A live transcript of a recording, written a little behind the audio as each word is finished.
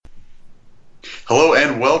Hello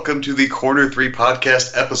and welcome to the Corner 3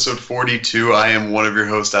 Podcast, episode 42. I am one of your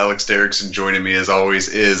hosts, Alex Derrickson. Joining me, as always,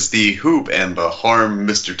 is the Hoop and the Harm,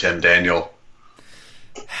 Mr. Tim Daniel.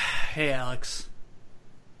 Hey, Alex.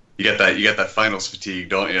 You got that finals fatigue,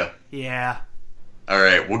 don't you? Yeah. All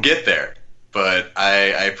right, we'll get there. But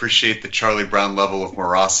I appreciate the Charlie Brown level of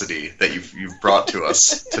morosity that you've brought to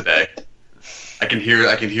us today. I can hear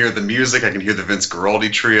the music. I can hear the Vince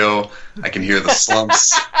Guaraldi trio. I can hear the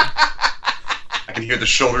slumps. I can hear the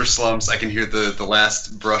shoulder slumps. I can hear the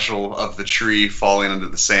last brushel of the tree falling into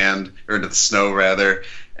the sand, or into the snow, rather.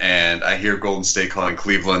 And I hear Golden State calling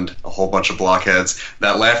Cleveland a whole bunch of blockheads.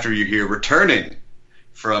 That laughter you hear returning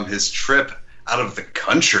from his trip out of the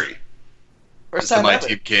country. First time my ever.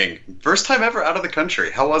 team king. First time ever out of the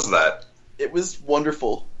country. How was that? It was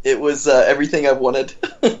wonderful. It was everything I wanted.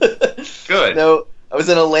 Good. No, I was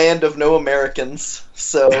in a land of no Americans,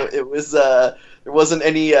 so it was. There wasn't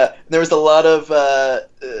any. There was a lot of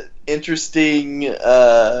interesting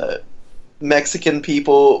Mexican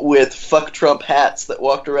people with "fuck Trump" hats that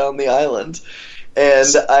walked around the island, and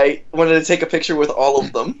I wanted to take a picture with all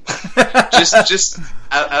of them. just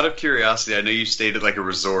out of curiosity, I know you stayed at like a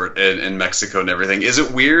resort in Mexico and everything. Is it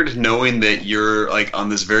weird knowing that you're like on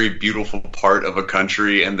this very beautiful part of a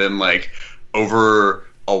country, and then like over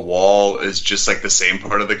a wall is just like the same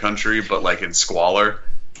part of the country, but like in squalor?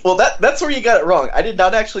 Well, that's where you got it wrong. I did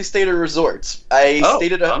not actually stay at a resort.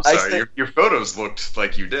 I'm sorry. Your photos looked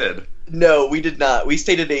like you did. No, we did not. We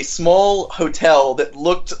stayed at a small hotel that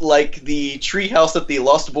looked like the treehouse that the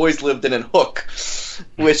Lost Boys lived in Hook,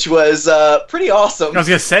 which was pretty awesome. I was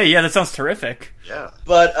gonna say, yeah, that sounds terrific. Yeah.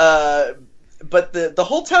 But the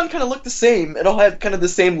whole town kind of looked the same. It all had kind of the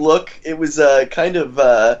same look. It was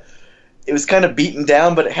it was kind of beaten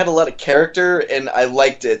down, but it had a lot of character, and I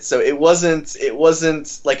liked it. So it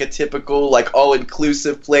wasn't like a typical like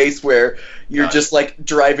all-inclusive place where you're just like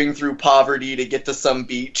driving through poverty to get to some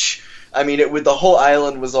beach. I mean, the whole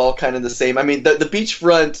island was all kind of the same. I mean, the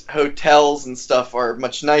beachfront hotels and stuff are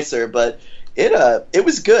much nicer, but it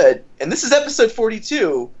was good. And this is episode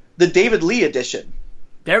 42, the David Lee edition.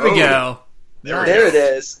 There we go. There it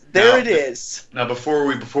is. It is. Now, before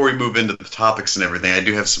we move into the topics and everything, I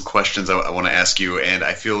do have some questions I want to ask you, and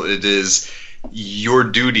I feel it is your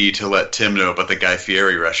duty to let Tim know about the Guy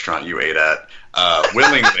Fieri restaurant you ate at,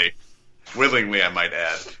 willingly, I might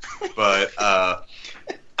add. But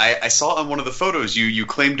I saw on one of the photos you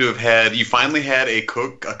claimed to have had. You finally had a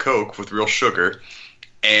Coke with real sugar,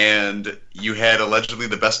 and you had allegedly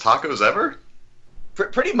the best tacos ever.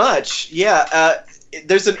 Pretty much, yeah.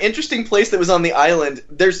 There's an interesting place that was on the island.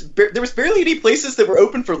 There was barely any places that were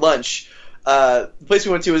open for lunch. The place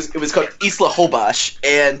we went to was called Isla Holbox,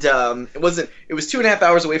 and it was 2.5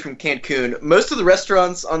 hours away from Cancun. Most of the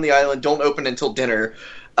restaurants on the island don't open until dinner,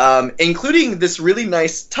 including this really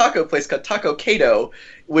nice taco place called Taco Cato,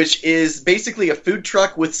 which is basically a food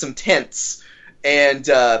truck with some tents. And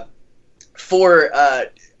I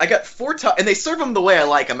got 4 tacos, and they serve them the way I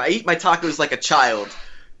like them. I eat my tacos like a child.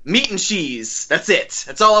 Meat and cheese. That's it.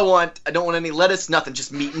 That's all I want. I don't want any lettuce, nothing.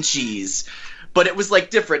 Just meat and cheese. But it was like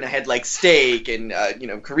different. I had like steak and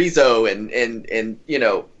chorizo and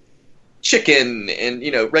chicken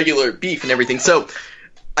and regular beef and everything. So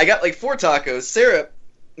I got like 4 tacos. Sarah,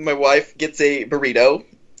 my wife, gets a burrito,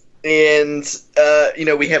 and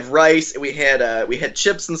we have rice. We had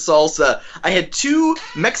chips and salsa. I had 2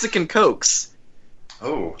 Mexican Cokes.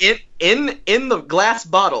 Oh. In the glass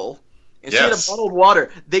bottle. And she had a bottled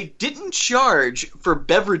water. They didn't charge for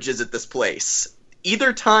beverages at this place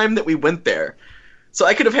either time that we went there. So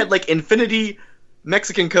I could have had like infinity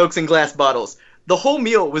Mexican Cokes in glass bottles. The whole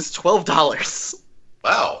meal was $12.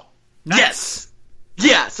 Wow. Nice. Yes.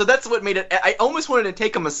 Yeah, so that's what made it. I almost wanted to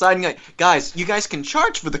take them aside and like, guys, you guys can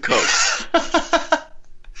charge for the Cokes.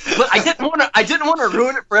 But I didn't want to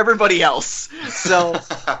ruin it for everybody else.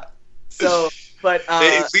 But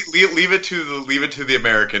leave it to the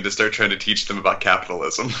American to start trying to teach them about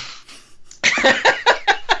capitalism.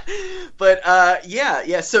 But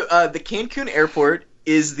yeah. So the Cancun airport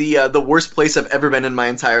is the worst place I've ever been in my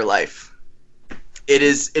entire life. It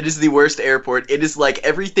is the worst airport. It is like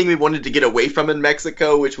everything we wanted to get away from in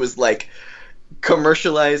Mexico, which was like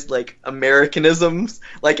commercialized like Americanisms.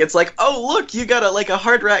 Like it's like, oh look, you got a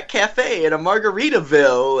Hard Rock Cafe and a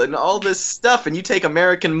Margaritaville and all this stuff, and you take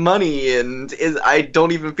American money, and I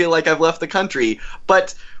don't even feel like I've left the country.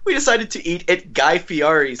 But we decided to eat at Guy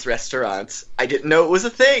Fieri's restaurant. I didn't know it was a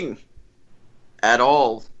thing at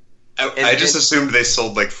all. I just assumed they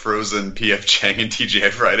sold like frozen P.F. Chang and TGI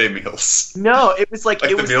Friday meals. No, it was like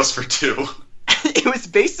the meals for 2. it was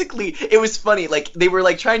basically, it was funny. Like, they were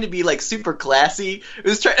like trying to be like super classy. It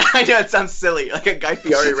was I know it sounds silly, like a Guy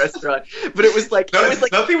Fieri restaurant, but it was like,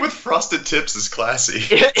 nothing with frosted tips is classy.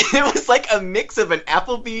 It was like a mix of an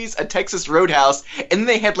Applebee's, a Texas Roadhouse, and then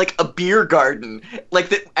they had like a beer garden, like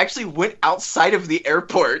that actually went outside of the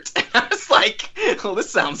airport. And I was like, oh,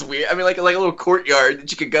 this sounds weird. I mean, like a little courtyard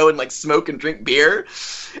that you could go and like smoke and drink beer.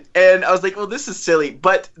 And I was like, well, this is silly.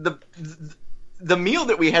 But the meal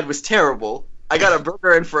that we had was terrible. I got a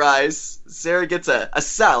burger and fries. Sarah gets a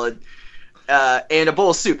salad and a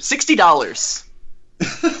bowl of soup. $60.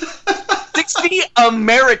 60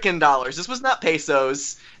 American dollars. This was not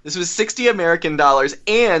pesos. This was 60 American dollars.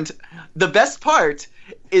 And the best part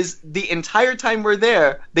is the entire time we're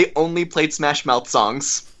there, they only played Smash Mouth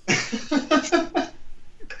songs.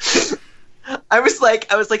 I was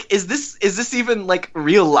like, is this even like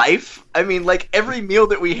real life? I mean, like every meal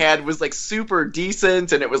that we had was like super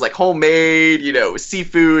decent, and it was like homemade,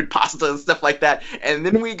 seafood, pasta, and stuff like that. And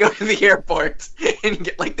then we go to the airport and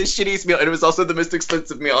get like the shittiest meal, and it was also the most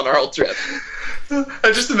expensive meal on our whole trip.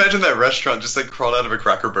 I just imagine that restaurant just like crawled out of a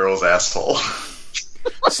Cracker Barrel's asshole.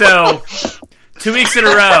 So, 2 weeks in a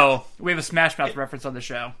row, we have a Smash Mouth reference on the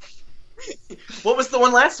show. What was the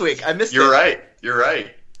one last week? I missed it. You're right.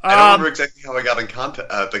 I don't remember exactly how I got in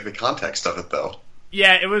like the context of it, though.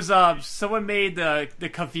 Yeah, it was someone made the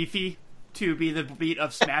Kafifi to be the beat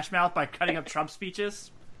of Smash Mouth by cutting up Trump speeches.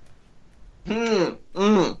 Yeah.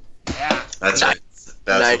 That's right.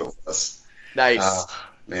 That's what it was. Nice.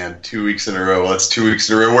 Man, 2 weeks in a row. Well, that's 2 weeks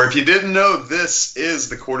in a row. Where if you didn't know, this is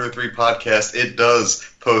the Corner 3 podcast. It does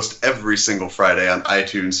post every single Friday on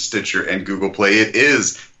iTunes, Stitcher, and Google Play. It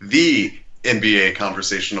is the NBA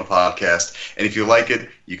conversational podcast. And if you like it,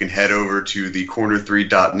 you can head over to the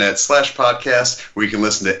corner3.net/podcast, where you can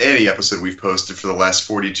listen to any episode we've posted for the last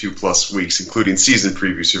 42 plus weeks, including season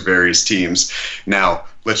previews for various teams. Now,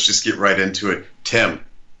 let's just get right into it. Tim,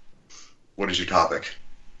 what is your topic?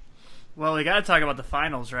 Well, we got to talk about the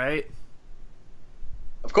finals, right?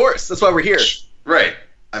 Of course. That's why we're here. Right.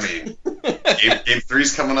 I mean, game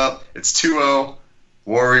 3's coming up. It's 2-0.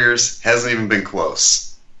 Warriors hasn't even been close.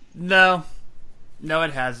 No,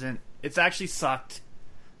 it hasn't. It's actually sucked.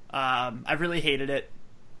 I really hated it.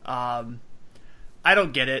 I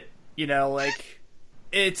don't get it.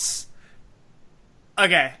 It's...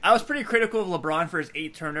 Okay, I was pretty critical of LeBron for his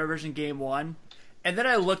 8 turnovers in Game 1. And then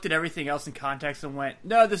I looked at everything else in context and went,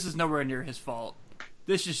 no, this is nowhere near his fault.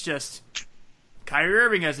 This is just Kyrie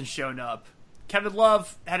Irving hasn't shown up. Kevin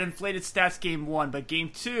Love had inflated stats Game 1, but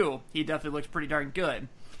Game 2, he definitely looked pretty darn good.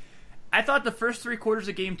 I thought the first 3 quarters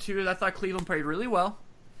of Game 2, I thought Cleveland played really well.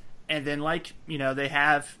 And then, they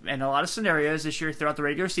have, in a lot of scenarios this year, throughout the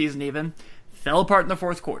regular season even, fell apart in the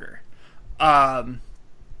fourth quarter.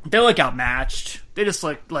 They look outmatched. They just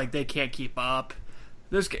look like they can't keep up.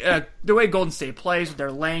 There's the way Golden State plays with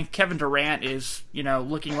their length. Kevin Durant is,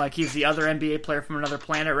 looking like he's the other NBA player from another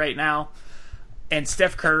planet right now. And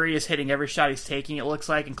Steph Curry is hitting every shot he's taking, it looks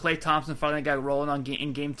like. And Klay Thompson finally got rolling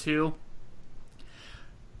in Game 2.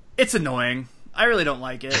 It's annoying. I really don't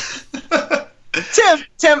like it.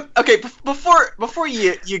 Tim, okay, before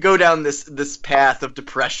you go down this path of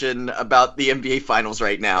depression about the NBA Finals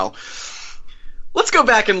right now, let's go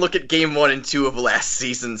back and look at Game 1 and 2 of last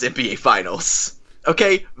season's NBA Finals.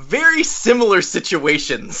 Okay, very similar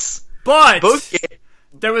situations. But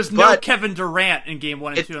there was no Kevin Durant in Game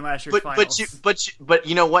 1 and 2 in last year's Finals. But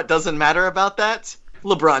you know what doesn't matter about that?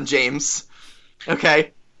 LeBron James.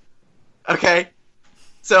 Okay?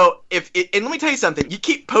 So, and let me tell you something. You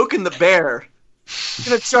keep poking the bear, he's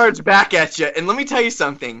going to charge back at you. And let me tell you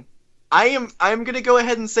something. I'm going to go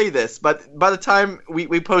ahead and say this, but by the time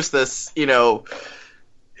we post this,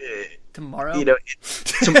 tomorrow?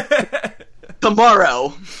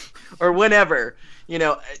 Tomorrow or whenever,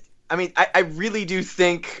 I mean, I really do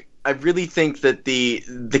think that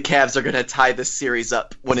the Cavs are going to tie this series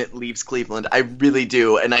up when it leaves Cleveland. I really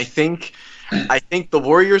do. And I think the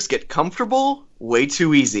Warriors get comfortable way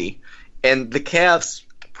too easy. And the Cavs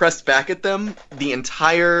pressed back at them the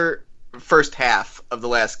entire first half of the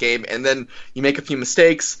last game. And then you make a few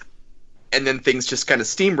mistakes and then things just kind of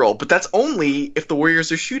steamroll. But that's only if the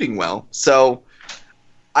Warriors are shooting well. So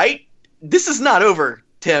this is not over,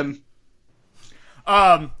 Tim.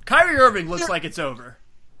 Kyrie Irving looks like it's over.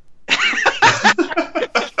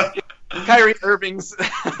 Kyrie Irving's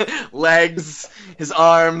legs, his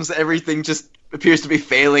arms, everything just appears to be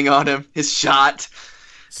failing on him. His shot.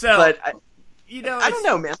 So, but I don't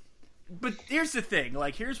know, man. But here's the thing.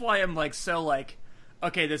 Here's why I'm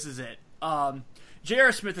okay, this is it.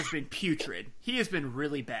 J.R. Smith has been putrid. He has been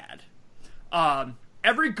really bad.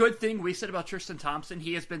 every good thing we said about Tristan Thompson,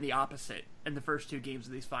 he has been the opposite in the first 2 games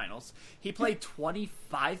of these finals. He played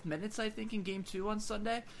 25 minutes, I think, in Game 2 on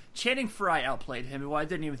Sunday. Channing Frye outplayed him, who I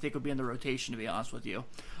didn't even think would be in the rotation, to be honest with you.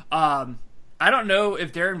 I don't know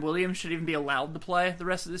if Darren Williams should even be allowed to play the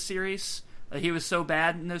rest of the series. He was so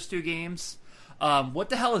bad in those 2 games. What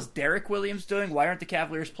the hell is Derek Williams doing? Why aren't the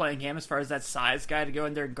Cavaliers playing him as far as that size guy to go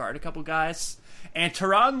in there and guard a couple guys? And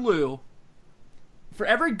Tyronn Lue, for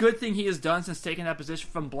every good thing he has done since taking that position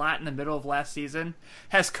from Blatt in the middle of last season,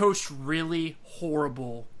 has coached really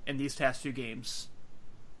horrible in these past 2 games.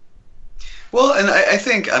 Well, and I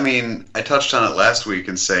think, I mean, I touched on it last week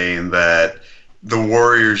in saying that the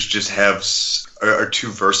Warriors just are too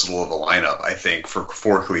versatile of a lineup, I think, for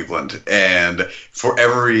Cleveland. And for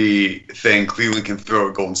everything Cleveland can throw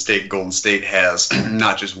at Golden State has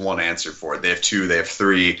not just one answer for it. They have 2, they have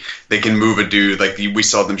 3. They can move a dude. Like, we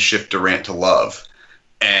saw them shift Durant to Love,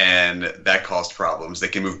 and that caused problems. They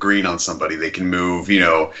can move Green on somebody. They can move,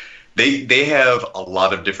 they have a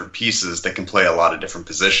lot of different pieces that can play a lot of different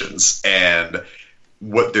positions. And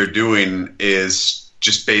what they're doing is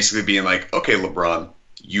just basically being like, okay, LeBron,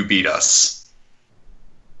 you beat us.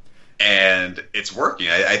 And it's working.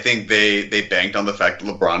 I think they banked on the fact that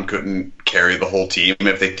LeBron couldn't carry the whole team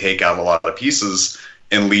if they take out a lot of pieces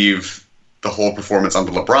and leave the whole performance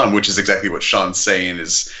onto LeBron, which is exactly what Sean's saying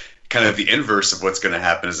is kind of the inverse of what's going to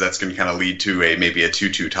happen, is that's going to kind of lead to maybe a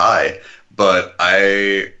 2-2 tie. But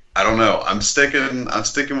I don't know. I'm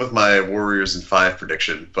sticking with my Warriors in 5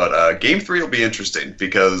 prediction. But Game 3 will be interesting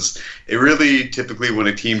because it really typically when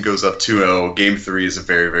a team goes up 2-0, Game 3 is a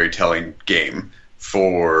very, very telling game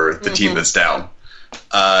for the team that's down.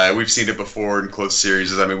 We've seen it before in close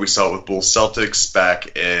series. I mean, we saw it with Bulls Celtics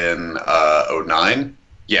back in 2009.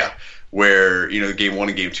 Yeah, where Game 1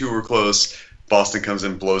 and Game 2 were close. Boston comes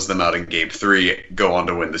in, blows them out in Game 3, go on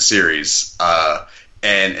to win the series.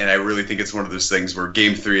 And I really think it's one of those things where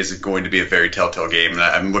Game 3 is going to be a very telltale game. And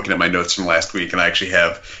I'm looking at my notes from last week, and I actually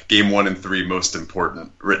have Game 1 and 3 most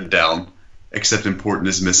important written down, except important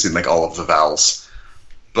is missing like all of the vowels.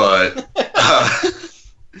 But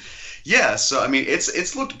yeah, so I mean,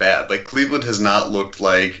 it's looked bad. Like Cleveland has not looked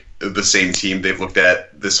like the same team they've looked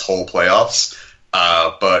at this whole playoffs.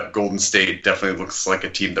 But Golden State definitely looks like a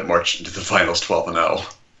team that marched into the finals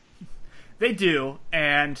 12-0. They do,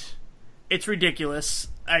 and it's ridiculous.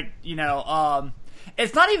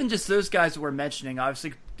 It's not even just those guys that we're mentioning.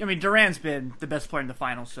 Obviously, I mean, Durant's been the best player in the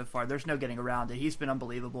finals so far. There's no getting around it. He's been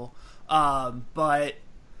unbelievable. But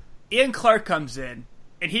Ian Clark comes in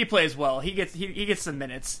and he plays well. He gets some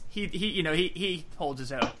minutes. He holds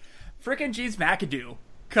his own. Frickin' James McAdoo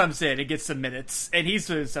comes in and gets some minutes, and he's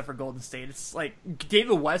doing stuff for Golden State. It's like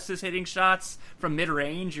David West is hitting shots from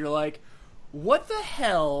mid-range. You're like, what the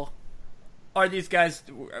hell are these guys?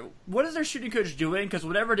 What is their shooting coach doing? Because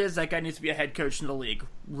whatever it is, that guy needs to be a head coach in the league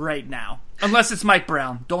right now. Unless it's Mike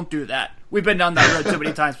Brown. Don't do that. We've been down that road so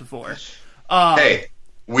many times before. Hey,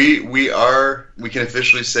 we can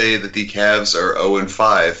officially say that the Cavs are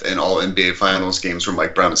 0-5 in all NBA Finals games where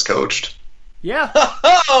Mike Brown is coached. Yeah.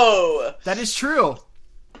 Oh! That is true.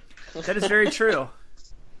 That is very true.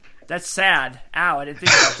 That's sad. Ow, I didn't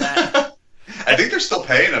think about that. I think they're still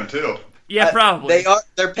paying him too. Yeah, probably.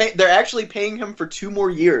 They're actually paying him for 2 more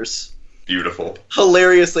years. Beautiful.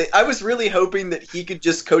 Hilariously. I was really hoping that he could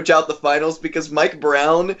just coach out the finals because Mike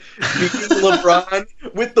Brown beating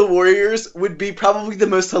LeBron with the Warriors would be probably the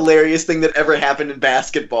most hilarious thing that ever happened in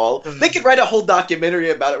basketball. They could write a whole documentary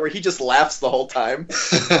about it where he just laughs the whole time.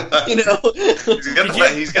 He's got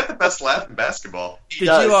the best laugh in basketball.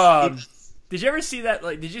 Did you ever see that?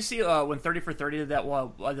 Like, did you see when 30 for 30 did that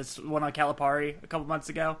one on Calipari a couple months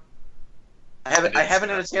ago? I haven't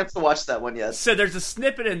had a chance to watch that one yet. So there's a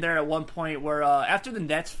snippet in there at one point where after the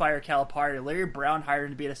Nets fired Calipari, Larry Brown hired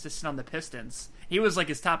him to be an assistant on the Pistons. He was like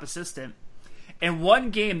his top assistant. In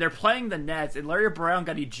one game, they're playing the Nets, and Larry Brown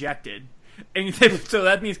got ejected. And so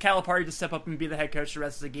that means Calipari to step up and be the head coach the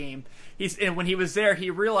rest of the game. And when he was there,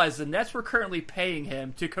 he realized the Nets were currently paying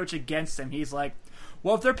him to coach against him. He's like,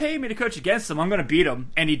 well, if they're paying me to coach against them, I'm going to beat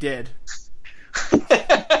them. And he did.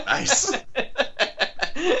 Nice.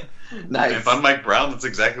 Nice. If I'm Mike Brown, that's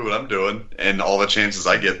exactly what I'm doing, and all the chances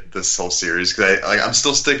I get this whole series. Because I'm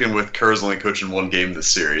still sticking with Kerr's only coaching 1 game this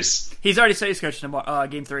series. He's already said he's coaching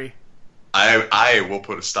Game 3. I will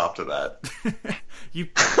put a stop to that.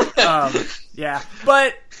 Yeah,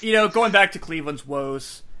 but going back to Cleveland's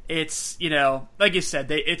woes, it's like you said,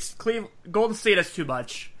 Golden State has too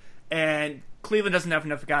much, and Cleveland doesn't have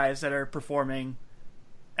enough guys that are performing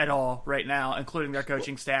at all right now, including their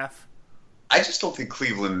coaching staff. I just don't think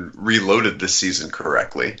Cleveland reloaded this season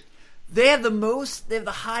correctly. They have the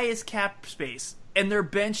highest cap space and their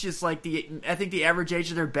bench is like I think the average age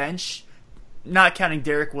of their bench, not counting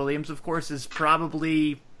Derek Williams, of course, is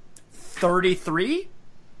probably 33.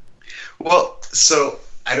 Well, so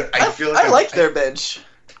I feel like I like their bench.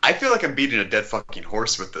 I feel like I'm beating a dead fucking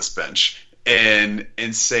horse with this bench and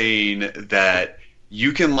saying that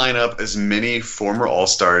you can line up as many former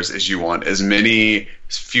All-Stars as you want, as many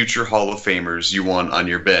future Hall of Famers you want on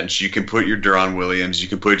your bench. You can put your Deron Williams, you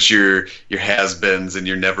can put your has-beens and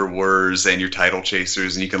your never-wers and your title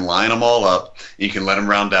chasers, and you can line them all up, and you can let them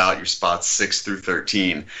round out your spots 6 through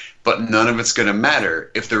 13. But none of it's going to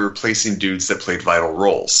matter if they're replacing dudes that played vital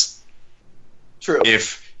roles. True.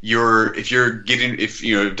 If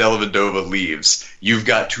Dellavedova leaves, you've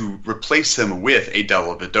got to replace him with a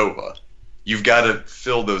Dellavedova. You've got to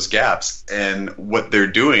fill those gaps, and what they're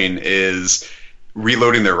doing is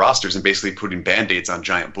reloading their rosters and basically putting Band-Aids on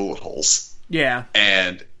giant bullet holes. Yeah.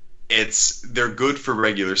 And they're good for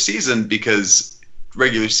regular season because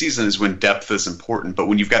regular season is when depth is important, but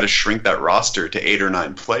when you've got to shrink that roster to 8 or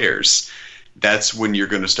 9 players, that's when you're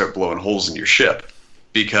going to start blowing holes in your ship,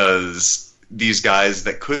 because these guys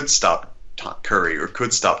that could stop Curry or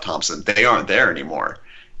could stop Thompson, they aren't there anymore.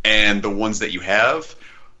 And the ones that you have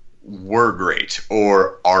were great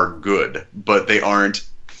or are good, but they aren't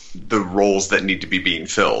the roles that need to be being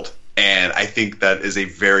filled. And I think that is a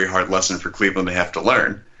very hard lesson for Cleveland to have to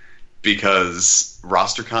learn, because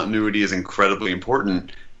roster continuity is incredibly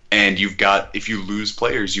important, and if you lose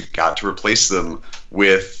players, you've got to replace them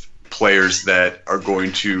with players that are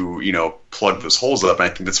going to, plug those holes up. And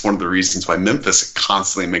I think that's one of the reasons why Memphis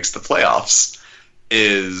constantly makes the playoffs,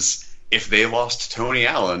 is if they lost Tony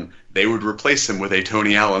Allen, they would replace him with a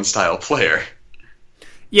Tony Allen style player.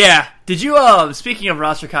 Yeah. Did you, speaking of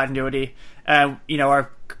roster continuity,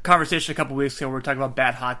 our conversation a couple weeks ago, we were talking about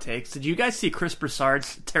bad hot takes. Did you guys see Chris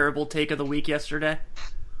Broussard's terrible take of the week yesterday?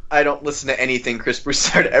 I don't listen to anything Chris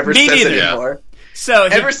Broussard ever Me says neither. anymore. So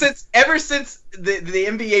ever since the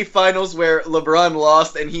NBA Finals where LeBron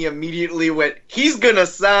lost and he immediately went, he's gonna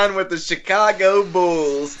sign with the Chicago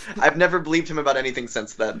Bulls. I've never believed him about anything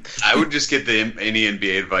since then. I would just get any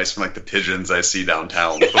NBA advice from the pigeons I see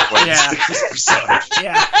downtown. Before Yeah. Chris Broussard.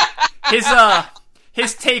 Yeah.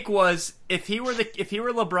 His take was if he were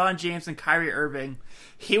LeBron James and Kyrie Irving,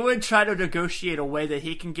 he would try to negotiate a way that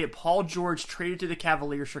he can get Paul George traded to the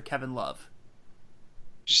Cavaliers for Kevin Love.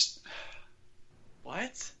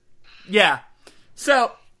 What? Yeah.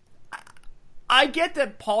 So, I get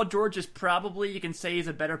that Paul George is probably, you can say he's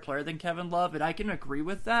a better player than Kevin Love, and I can agree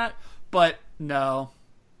with that, but no.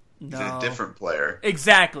 He's a different player.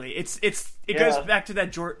 Exactly. It goes back to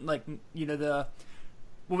that Jordan, when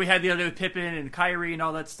we had the other with Pippen and Kyrie and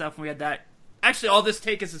all that stuff, and we had that. Actually, all this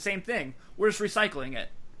take is the same thing. We're just recycling it.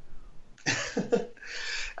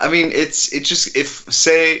 I mean, it's just, if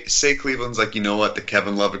say Cleveland's like, you know what, the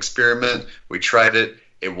Kevin Love experiment, we tried it,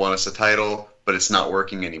 it won us a title, but it's not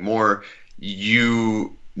working anymore.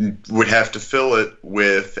 You would have to fill it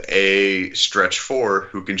with a stretch 4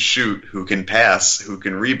 who can shoot, who can pass, who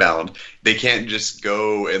can rebound. They can't just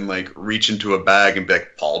go and reach into a bag and be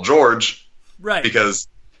like, Paul George, right? Because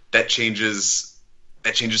that changes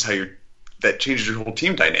your whole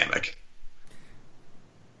team dynamic.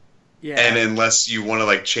 Yeah. And unless you want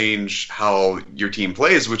to change how your team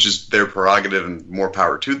plays, which is their prerogative and more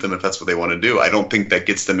power to them if that's what they want to do, I don't think that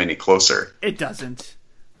gets them any closer. It doesn't.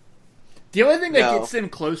 The only thing that gets them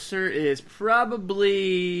closer is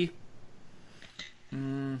probably, I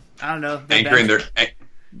don't know, anchoring their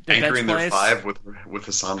 5 with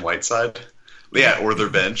Hassan Whiteside, or their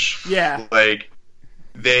bench. Yeah,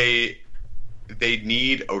 they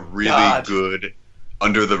need a really good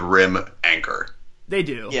under the rim anchor. They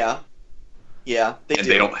do. Yeah, they do.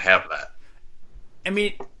 They don't have that. I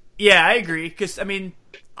mean, yeah, I agree. Because, I mean,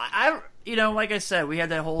 I like I said, we had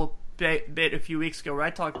that whole bit a few weeks ago where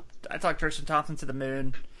I talked Tristan Thompson to the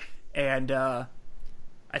moon. And I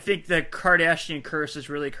think the Kardashian curse has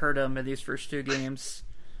really hurt him in these first 2 games.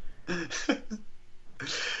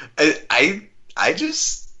 I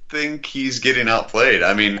just think he's getting outplayed.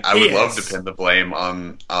 I mean, I would love to pin the blame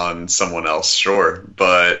on someone else, sure.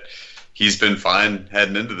 But he's been fine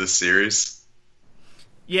heading into this series.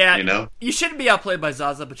 Yeah, you shouldn't be outplayed by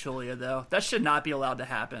Zaza Pachulia, though. That should not be allowed to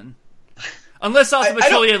happen. Unless Zaza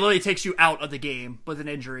Pachulia literally takes you out of the game with an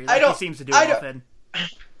injury, like he seems to do often.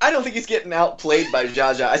 I don't think he's getting outplayed by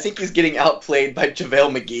Jaja. I think he's getting outplayed by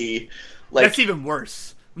JaVale McGee. That's even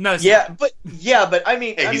worse. No, but I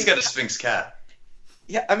mean, hey, he's got a Sphinx cat.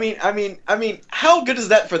 Yeah, I mean, how good is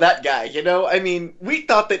that for that guy? I mean, we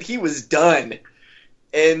thought that he was done,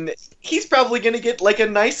 and he's probably going to get a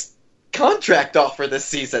nice contract offer this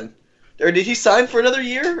season. Or did he sign for another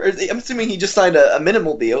year? Or I'm assuming he just signed a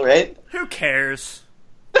minimal deal, right? Who cares?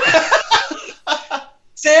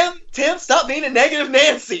 Tim, stop being a negative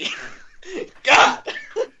Nancy. God.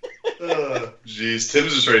 Jeez,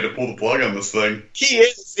 Tim's just ready to pull the plug on this thing. He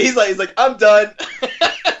is. He's like, I'm done.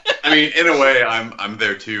 I mean, in a way, I'm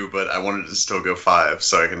there too, but I wanted to still go 5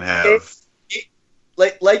 so I can have.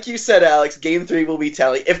 Like you said, Alex, Game 3 will be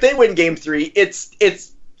telling. If they win Game 3,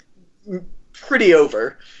 it's pretty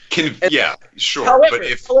over. Yeah, sure.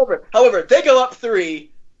 However, they go up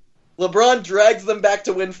 3. LeBron drags them back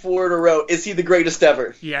to win 4 in a row. Is he the greatest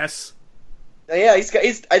ever? Yes. Yeah, I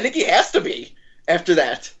think he has to be after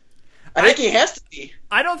that. I think he has to be.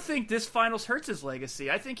 I don't think this finals hurts his legacy.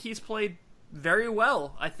 I think he's played very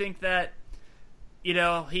well. I think that,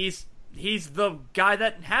 he's the guy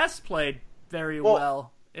that has played very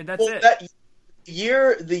well, and that's it.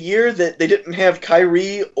 The year that they didn't have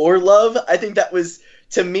Kyrie or Love, I think that was,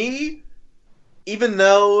 to me, even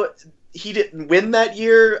though he didn't win that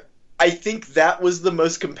year, I think that was the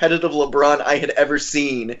most competitive LeBron I had ever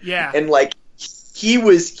seen. Yeah. And he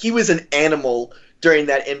was an animal during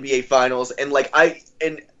that NBA Finals, and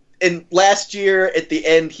and last year at the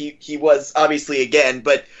end he was obviously again,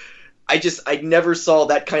 but I never saw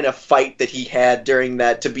that kind of fight that he had during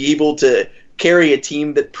that, to be able to carry a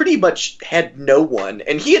team that pretty much had no one.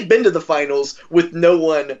 And he had been to the finals with no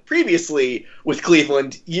one previously with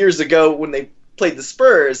Cleveland years ago when they played the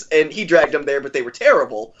Spurs, and he dragged them there, but they were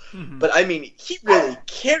terrible. Mm-hmm. But I mean, he really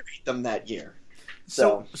carried them that year.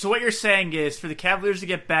 So what you're saying is, for the Cavaliers to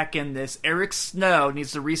get back in this, Eric Snow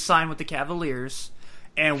needs to re-sign with the Cavaliers,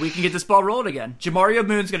 and we can get this ball rolling again. Jamario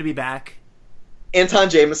Moon's going to be back. Anton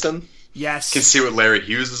Jameson. Yes. Can see what Larry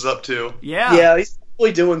Hughes is up to. Yeah. Yeah, he's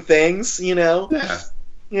probably doing things, Yeah.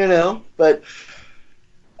 But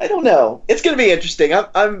I don't know. It's going to be interesting.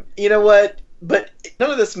 I'm you know what? But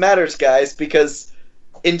none of this matters, guys, because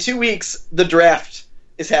in 2 weeks, the draft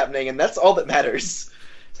is happening, and that's all that matters.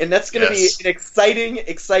 And that's going to be an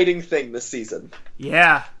exciting thing this season.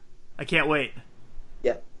 Yeah. I can't wait.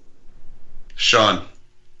 Yeah. Sean,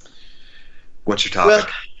 what's your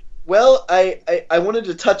topic? Well, I wanted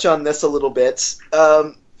to touch on this a little bit.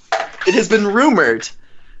 It has been rumored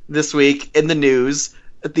this week in the news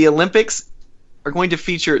that the Olympics are going to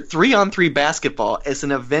feature 3-on-3 basketball as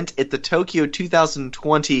an event at the Tokyo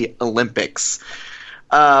 2020 Olympics.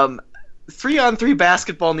 3-on-3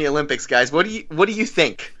 basketball in the Olympics, guys. What do you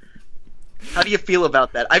think? How do you feel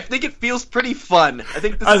about that? I think it feels pretty fun. I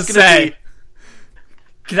think this is going to be...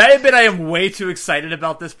 Can I admit I am way too excited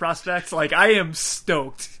about this prospect? I am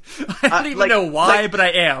stoked. I don't even know why, but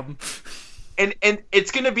I am. And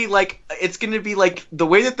it's gonna be like the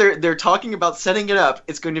way that they're talking about setting it up.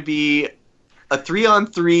 It's going to be a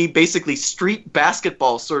 3-on-3, basically street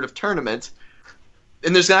basketball sort of tournament,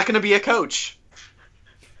 and there's not going to be a coach.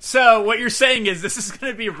 So what you're saying is this is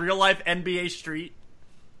going to be real life NBA Street?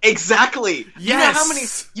 Exactly.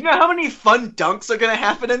 Yes. You know how many fun dunks are going to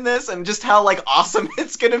happen in this, and just how awesome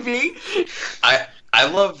it's going to be. I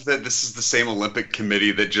love that this is the same Olympic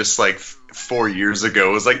Committee that just 4 years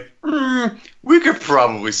ago was like, we could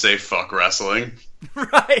probably say fuck wrestling.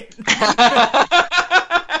 Right.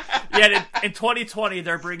 Yeah, in 2020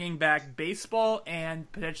 they're bringing back baseball and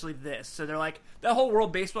potentially this. So they're like, that whole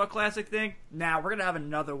World Baseball Classic thing, we're going to have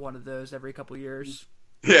another one of those every couple years.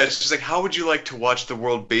 Yeah, it's just how would you like to watch the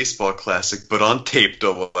World Baseball Classic but on tape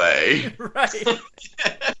delay? Right.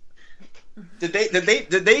 Did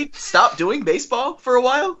they stop doing baseball for a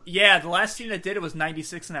while? Yeah, the last team that did it was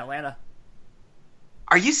 96 in Atlanta.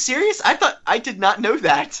 Are you serious? I did not know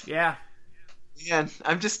that. Yeah. Man,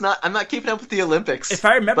 I'm not keeping up with the Olympics. If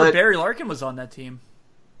I remember, Barry Larkin was on that team.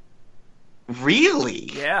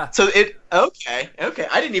 Really? Yeah. So okay.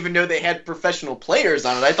 I didn't even know they had professional players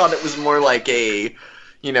on it. I thought it was more like a,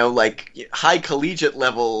 high collegiate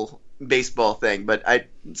level baseball thing. But it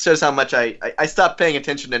shows how much I stopped paying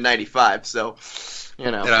attention in '95. So,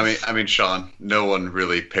 And I mean, Sean, no one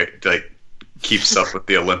really keeps up with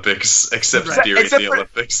the Olympics except during the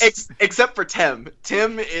Olympics. Except for Tim.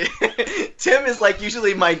 Tim is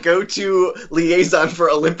usually my go-to liaison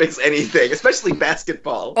for Olympics anything, especially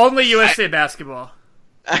basketball. Only USA basketball.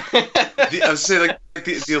 I would say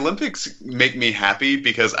the Olympics make me happy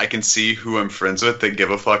because I can see who I'm friends with that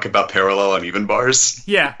give a fuck about parallel uneven bars.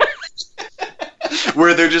 Yeah.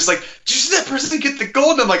 Where they're just like, did you see that person get the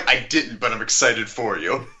gold? And I'm like, I didn't, but I'm excited for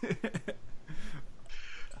you.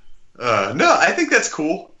 No, I think that's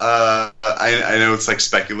cool. I know it's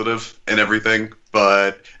speculative and everything,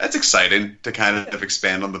 but that's exciting to kind of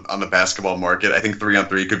expand on the basketball market. I think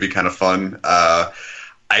 3-on-3 could be kind of fun.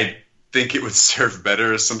 I think it would serve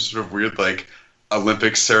better as some sort of weird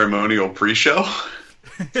Olympic ceremonial pre-show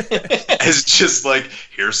as just like,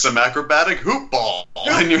 here's some acrobatic hoop ball,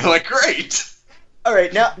 and you're like, great. All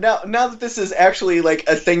right, now that this is actually like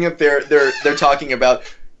a thing that they're talking about,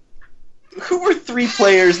 who are 3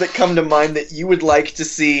 players that come to mind that you would like to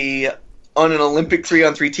see on an Olympic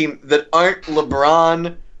 3-on-3 team that aren't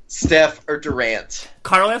LeBron, Steph, or Durant?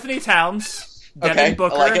 Karl Anthony Towns, Devin Okay,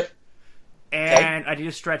 Booker, I like it. and I need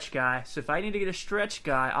a stretch guy. So if I need to get a stretch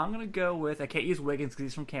guy, I'm gonna go with. I can't use Wiggins because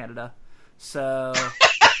he's from Canada. So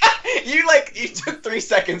You took 3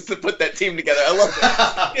 seconds to put that team together. I love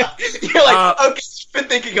it. You're like, okay, you've been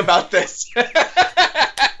thinking about this.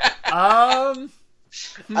 I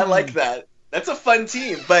like that. That's a fun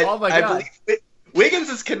team, but Oh my I God. believe Wiggins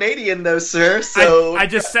is Canadian though, sir. So I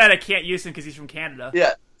just said I can't use him because he's from Canada.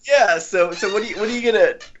 yeah. So what are you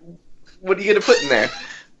gonna put in there?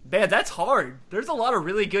 Man, that's hard. There's a lot of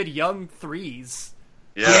really good young threes.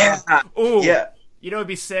 Yeah. Ooh, Yeah. You know what'd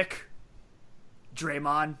be sick?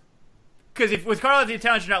 Draymond. Because if with Karl Anthony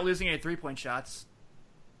Towns, you're not losing any 3-point shots.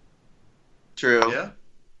 True. Yeah.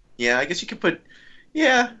 Yeah, I guess you could put.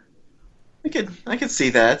 Yeah, I could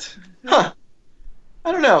see that. Huh.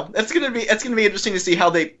 I don't know. That's gonna be interesting to see how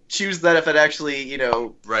they choose that if it actually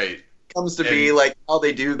Right. comes to And- be like how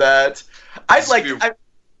they do that. I'd like Spew-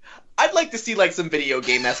 I'd like to see like some video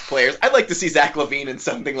game-esque players. I'd like to see Zach LaVine in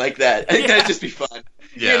something like that. I think Yeah. that'd just be fun.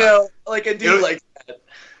 Yeah. Like a dude It'll- like that.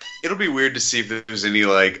 It'll be weird to see if there's any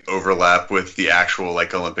like overlap with the actual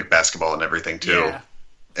like Olympic basketball and everything too, Yeah.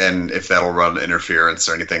 and if that'll run interference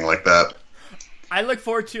or anything like that. I look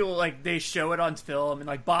forward to like they show it on film and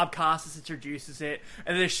like Bob Costas introduces it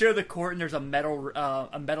and they show the court and there's a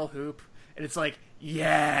metal hoop and it's like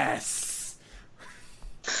yes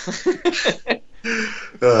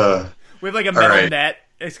Uh, we have like a metal right. net.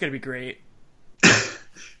 It's gonna be great.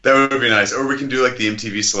 that would be nice. Or we can do like the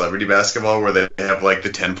MTV Celebrity Basketball where they have like the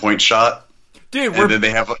 10-point shot, Dude, and then they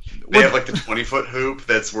have like the 20-foot hoop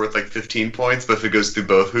that's worth like 15 points, but if it goes through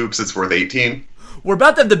both hoops, it's worth 18. we're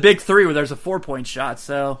about to have the big 3 where there's a 4-point shot.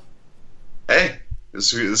 So Hey,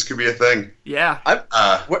 this could be a thing. yeah,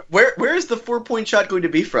 Where is the 4-point shot going to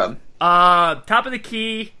be from? top of the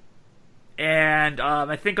key, and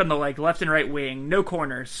I think on the like left and right wing, no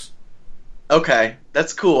corners. Okay,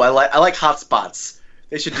 that's cool. I like hot spots.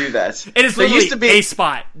 They should do that. It is There literally used to be a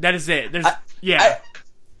spot. That is it. There's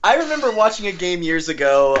I remember watching a game years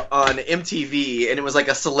ago on MTV, and it was like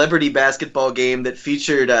a celebrity basketball game that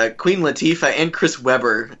featured Queen Latifah and Chris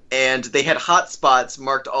Webber, and they had hot spots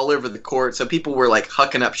marked all over the court, so people were like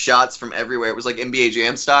hucking up shots from everywhere. It was like NBA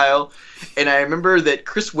Jam style, and I remember that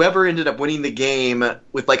Chris Webber ended up winning the game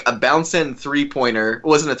with like a bounce-in 3-pointer. It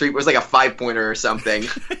wasn't a 3, it was like a 5-pointer or something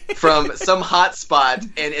from some hot spot,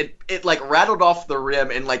 and it like rattled off the rim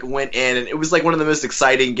and like went in, and it was like one of the most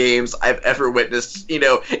exciting games I've ever witnessed,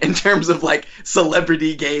 in terms of like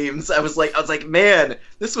celebrity games. I was like, man,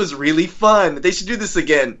 this was really fun. They should do this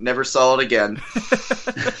again. Never saw it again.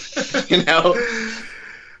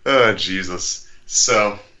 Oh, Jesus.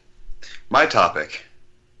 So, my topic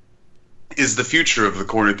is the future of the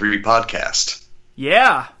Corner 3 podcast.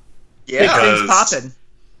 yeah. Big Yeah. things Because- popping.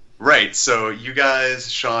 Right, so you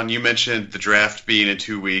guys, Sean, you mentioned the draft being in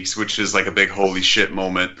 2 weeks, which is like a big holy shit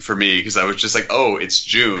moment for me, because I was just like, oh, it's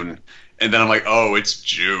June. And then I'm like, oh, it's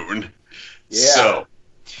June. Yeah. So,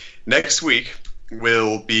 next week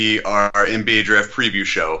will be our NBA draft preview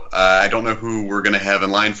show. I don't know who we're going to have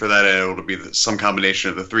in line for that. It'll be some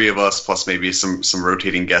combination of the 3 of us, plus maybe some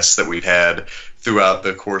rotating guests that we've had throughout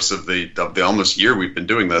the course of the almost year we've been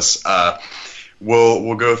doing this.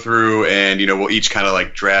 We'll go through and we'll each kind of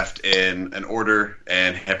like draft in an order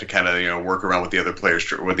and have to kind of work around with the other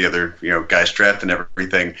players, with the other guys draft and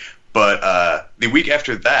everything. But the week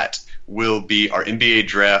after that will be our NBA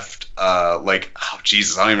draft.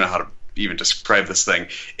 Jesus, I don't even know how to even describe this thing.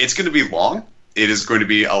 It's going to be long. It is going to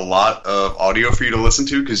be a lot of audio for you to listen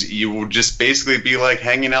to because you will just basically be like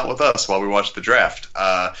hanging out with us while we watch the draft.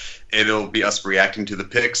 It'll be us reacting to the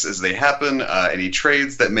picks as they happen, any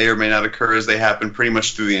trades that may or may not occur as they happen, pretty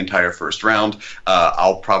much through the entire first round.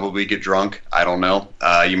 I'll probably get drunk. I don't know.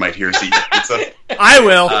 You might hear us eat pizza. I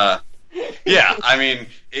will. Yeah, I mean,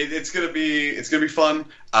 it's gonna be fun.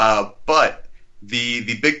 But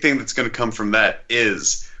the big thing that's gonna come from that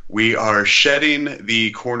is we are shedding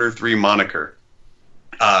the Corner 3 moniker.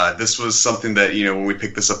 This was something that, when we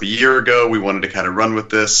picked this up a year ago, we wanted to kind of run with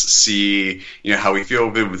this, see, how we feel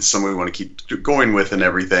with something we want to keep going with and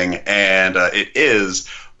everything. And it is,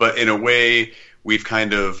 but in a way, we've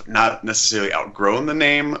kind of not necessarily outgrown the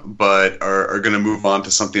name, but are going to move on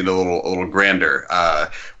to something a little grander.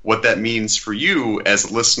 What that means for you as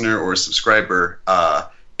a listener or a subscriber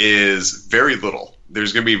is very little.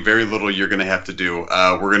 There's going to be very little you're going to have to do.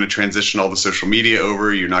 We're going to transition all the social media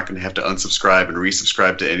over. You're not going to have to unsubscribe and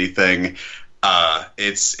resubscribe to anything.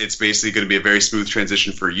 It's basically going to be a very smooth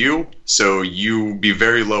transition for you. So you be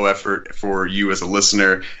very low effort for you as a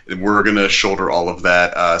listener. And we're going to shoulder all of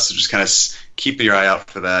that. So just kind of keep your eye out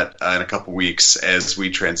for that in a couple weeks as we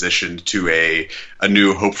transition to a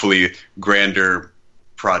new, hopefully grander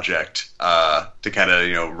project to kind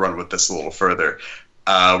of run with this a little further.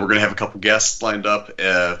 We're going to have a couple guests lined up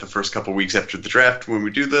the first couple weeks after the draft when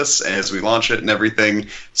we do this, as we launch it and everything.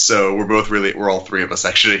 So we're all three of us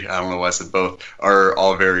actually, I don't know why I said both, are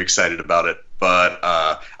all very excited about it. But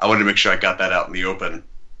I wanted to make sure I got that out in the open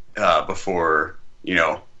before,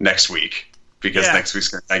 next week, because next week's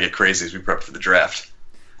going to get crazy as we prep for the draft.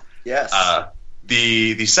 Yes.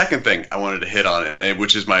 The second thing I wanted to hit on,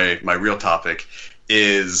 which is my real topic,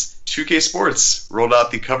 is 2K Sports rolled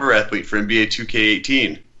out the cover athlete for NBA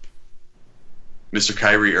 2K18, Mr.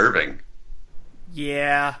 Kyrie Irving.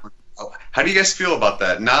 Yeah. How do you guys feel about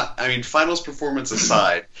that? Finals performance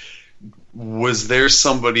aside, was there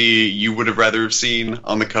somebody you would have rather have seen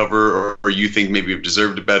on the cover, or you think maybe have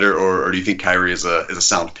deserved it better, or do you think Kyrie is a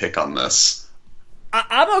sound pick on this?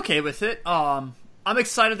 I'm okay with it. I'm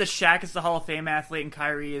excited that Shaq is the Hall of Fame athlete and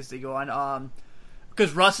Kyrie is the one.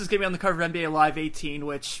 Because Russ is going to be on the cover of NBA Live 18,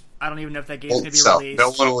 which I don't even know if that game's going to be released.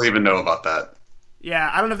 No one will even know about that. Yeah,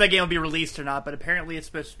 I don't know if that game will be released or not, but apparently it's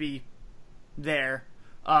supposed to be there.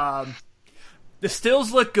 The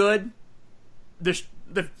stills look good. The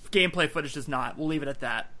gameplay footage does not. We'll leave it at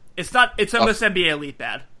that. It's not. It's almost NBA Elite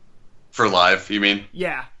bad. For live, you mean?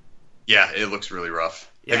 Yeah. Yeah, it looks really rough.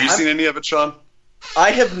 Yeah. Have you seen any of it, Sean?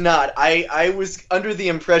 I have not. I was under the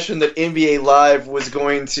impression that NBA Live was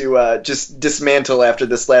going to just dismantle after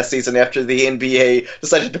this last season, after the NBA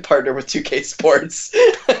decided to partner with 2K Sports.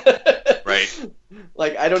 Right.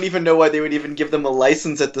 Like, I don't even know why they would even give them a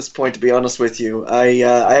license at this point, to be honest with you. I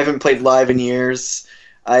haven't played Live in years.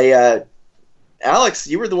 Alex,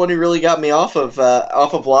 you were the one who really got me off of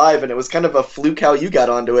Live, and it was kind of a fluke how you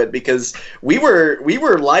got onto it, because we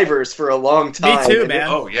were livers for a long time. Me too, man.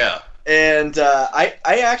 Oh, yeah. And I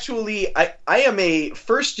am a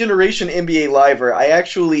first generation NBA liver. I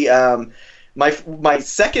actually my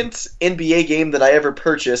second NBA game that I ever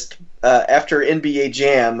purchased after NBA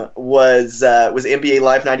Jam was NBA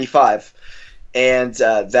Live 95, and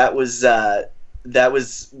that was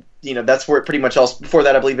that's where it pretty much all. Before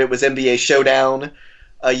that, I believe it was NBA Showdown.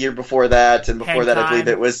 A year before that, and before that, I believe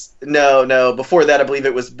it was Before that, I believe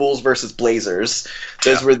it was Bulls versus Blazers.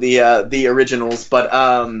 Those were the originals. But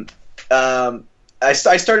I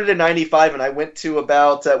started in '95, and I went to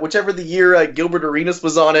about whichever the year Gilbert Arenas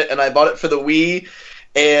was on it, and I bought it for the Wii.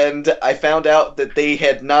 And I found out that they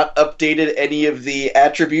had not updated any of the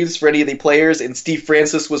attributes for any of the players, and Steve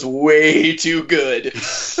Francis was way too good.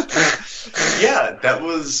 Yeah, that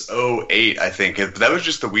was '08, I think. That was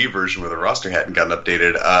just the Wii version where the roster hadn't gotten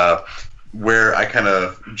updated. Where I kind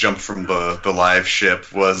of jumped from the live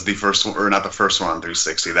ship was the first one, or not the first one on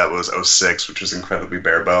 360. That was '06, which was incredibly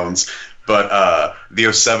bare bones. But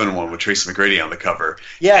the '07 one with Tracy McGrady on the cover.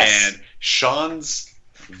 Yes. And Sean's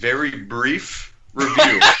very brief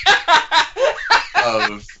review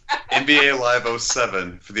of NBA Live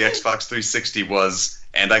 07 for the Xbox 360 was,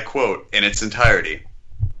 and I quote, in its entirety,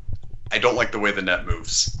 "I don't like the way the net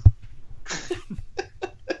moves."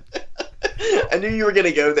 I knew you were going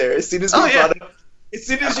to go there as soon as you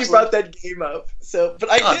brought that game up. So,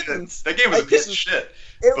 but I didn't. That game was a piece of shit.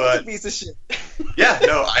 It was a piece of shit. Yeah,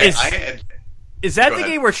 no, Is that the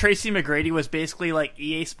game where Tracy McGrady was basically like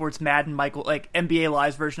EA Sports Madden NBA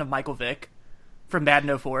Live's version of Michael Vick from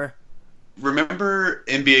Madden 04? Remember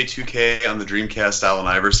NBA 2K on the Dreamcast, Allen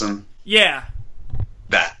Iverson? Yeah.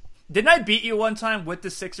 That. Didn't I beat you one time with the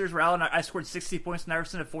Sixers where I scored 60 points and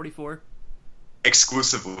Iverson at 44?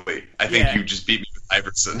 Exclusively. I think you just beat me with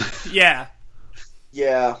Iverson. Yeah.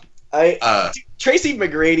 Yeah. Tracy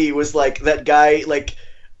McGrady was like that guy, like,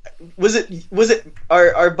 was it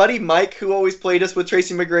our buddy Mike who always played us with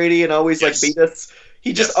Tracy McGrady and always beat us?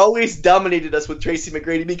 He just always dominated us with Tracy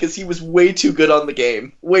McGrady because he was way too good on the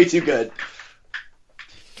game. Way too good.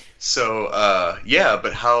 So,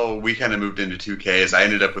 but how we kind of moved into 2K is I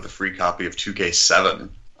ended up with a free copy of 2K7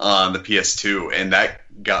 on the PS2, and that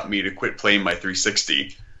got me to quit playing my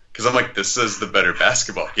 360 because I'm like, this is the better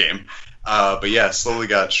basketball game. But yeah, slowly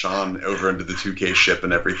got Sean over into the 2K ship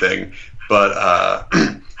and everything. But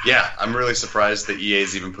yeah, I'm really surprised that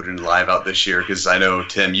EA's even put it in live out this year, because I know,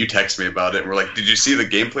 Tim, you texted me about it and we're like, did you see the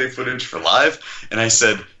gameplay footage for live? And I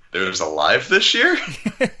said, there's a live this year?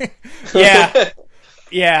 Yeah.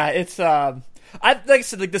 Yeah, it's Like I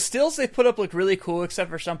said, like the stills they put up look really cool, except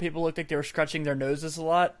for some people looked like they were scratching their noses a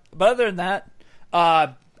lot. But other than that,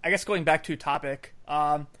 I guess going back to topic,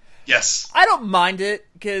 Yes. I don't mind it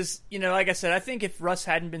because, like I said, I think if Russ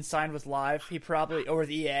hadn't been signed with Live, or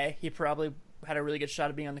with EA, he probably had a really good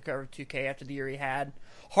shot of being on the cover of 2K after the year he had.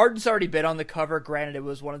 Harden's already been on the cover. Granted, it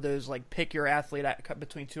was one of those like pick your athlete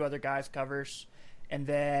between two other guys covers, and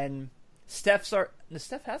then Steph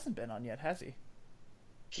hasn't been on yet, has he?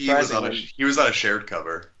 He was on a shared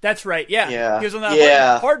cover. That's right. Yeah. He was on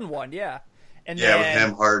that Harden one. Yeah. And with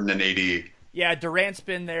him, Harden, and AD. Yeah, Durant's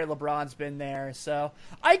been there, LeBron's been there, so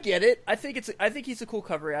I get it. I think he's a cool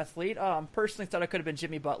cover athlete. Personally, thought it could have been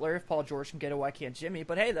Jimmy Butler. If Paul George can get it, why can't Jimmy?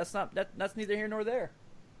 But hey, that's neither here nor there.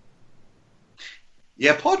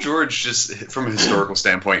 Yeah, Paul George, just from a historical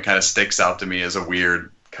standpoint, kind of sticks out to me as a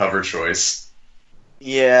weird cover choice.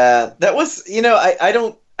 Yeah, that was I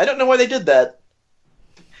don't know why they did that.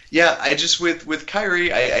 Yeah, I just with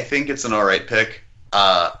Kyrie, I think it's an all right pick.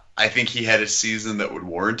 I think he had a season that would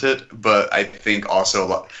warrant it, but I think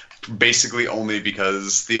also basically only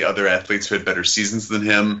because the other athletes who had better seasons than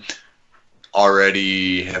him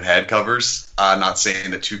already have had covers. Not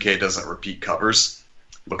saying that 2K doesn't repeat covers.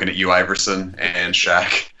 Looking at you, Iverson and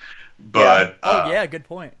Shaq, but good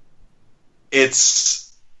point.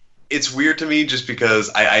 It's weird to me just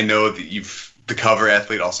because I know that the cover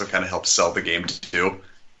athlete also kind of helps sell the game too,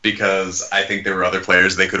 because I think there were other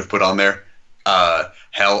players they could have put on there.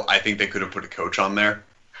 Hell, I think they could have put a coach on there.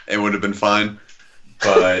 It would have been fine.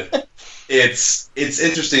 But it's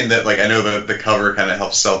interesting that I know the cover kind of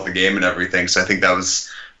helps sell the game and everything. So I think that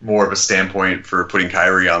was more of a standpoint for putting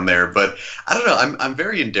Kyrie on there. But I don't know. I'm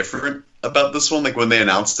very indifferent about this one. When they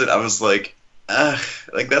announced it, I was like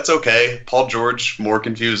that's okay. Paul George, more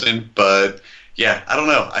confusing. But yeah, I don't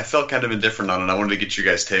know. I felt kind of indifferent on it. I wanted to get you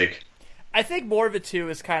guys' take. I think more of it, too,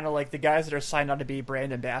 is kind of like the guys that are signed on to be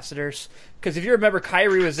brand ambassadors. Because if you remember,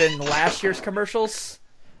 Kyrie was in last year's commercials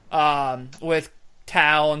with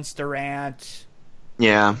Towns, Durant,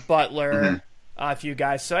 Butler, a few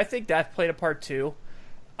guys. So I think that played a part, too.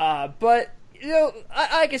 But,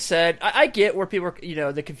 like I said, I get where people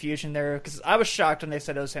are, the confusion there. Because I was shocked when they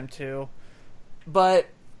said it was him, too. But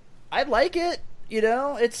I like it.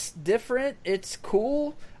 It's different. It's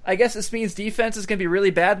cool. I guess this means defense is going to be really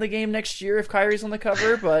bad in the game next year if Kyrie's on the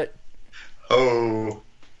cover, but... Oh.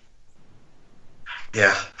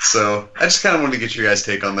 Yeah, so I just kind of wanted to get your guys'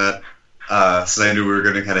 take on that. Since I knew we were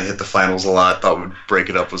going to kind of hit the finals a lot, thought we'd break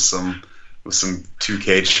it up with some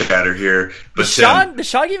 2K chatter here. But did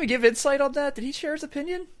Sean even give insight on that? Did he share his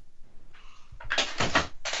opinion?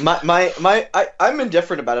 I'm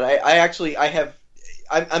indifferent about it.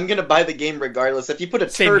 I'm gonna buy the game regardless. If you put a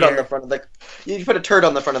turd on the front of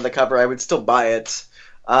the cover, I would still buy it.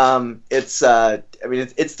 It's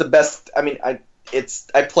the best.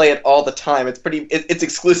 I play it all the time. It's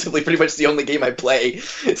exclusively pretty much the only game I play.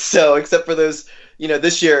 So except for those,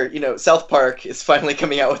 this year, South Park is finally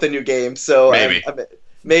coming out with a new game. So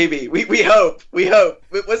maybe we hope.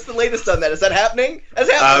 What's the latest on that? Is that happening?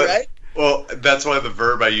 That's happening, right? Well, that's why the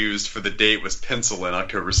verb I used for the date was pencil in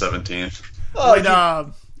October 17th.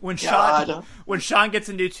 When Sean gets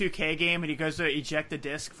a new 2K game and he goes to eject the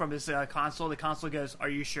disc from his console, the console goes, "Are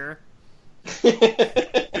you sure?" No,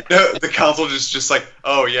 the console just like,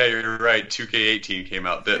 "Oh yeah, you're right. 2K18 came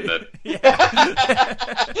out, didn't it?"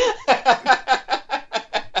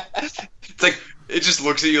 It's like it just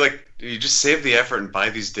looks at you like you just save the effort and buy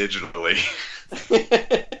these digitally.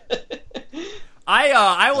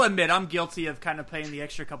 I will admit I'm guilty of kind of paying the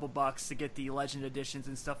extra couple bucks to get the Legend editions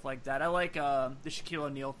and stuff like that. I like the Shaquille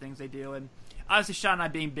O'Neal things they do, and obviously Sean and I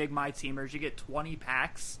being big My Teamers, you get 20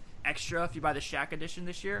 packs extra if you buy the Shaq edition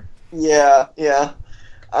this year. Yeah.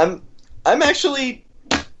 I'm actually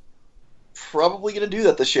probably gonna do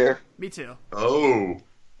that this year. Me too. Oh.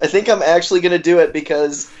 I think I'm actually gonna do it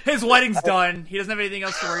because his wedding's done. He doesn't have anything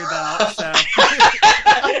else to worry about. So.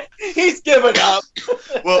 He's given up.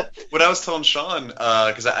 Well, what I was telling Sean,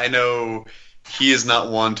 because I know he is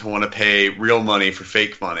not one to want to pay real money for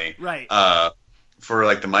fake money. Right.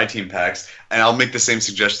 For the My Team packs, and I'll make the same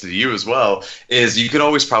suggestion to you as well, is you can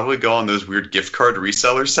always probably go on those weird gift card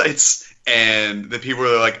reseller sites, and the people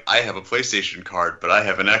are like, I have a PlayStation card, but I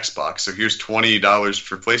have an Xbox, so here's $20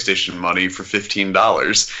 for PlayStation money for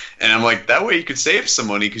 $15. And I'm like, that way you could save some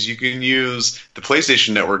money, because you can use the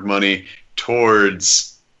PlayStation Network money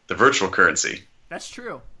towards the virtual currency. That's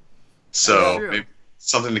true. So maybe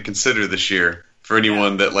something to consider this year for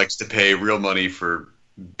anyone that likes to pay real money for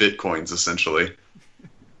Bitcoins, essentially.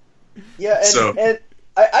 Yeah, and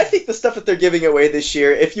I think the stuff that they're giving away this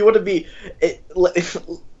year, if you want to be,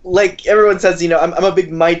 like everyone says, I'm a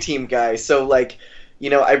big My Team guy, so like,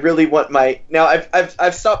 I really want now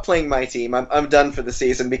I've stopped playing My Team. I'm done for the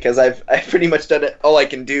season because I've pretty much done it all I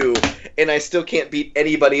can do, and I still can't beat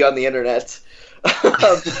anybody on the internet.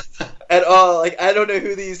 At all. Like, I don't know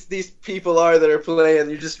who these people are that are playing.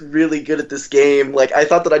 You're just really good at this game. Like, I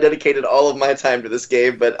thought that I dedicated all of my time to this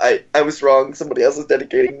game, but I was wrong. Somebody else is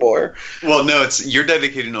dedicating more. Well, no, you're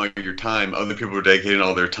dedicating all your time. Other people are dedicating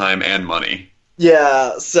all their time and money.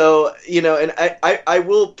 Yeah, so, and I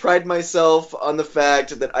will pride myself on the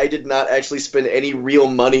fact that I did not actually spend any real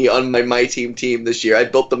money on my team this year. I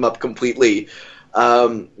built them up completely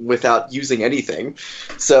without using anything.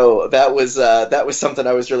 So that was something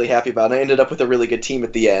I was really happy about. And I ended up with a really good team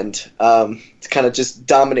at the end to kind of just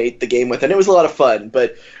dominate the game with. And it was a lot of fun,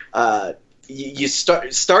 but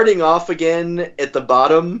starting off again at the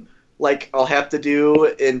bottom, like I'll have to do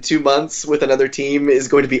in 2 months with another team, is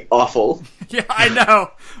going to be awful. Yeah, I know.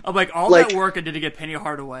 I'm like, that work I did to get Penny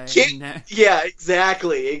Hardaway. Yeah,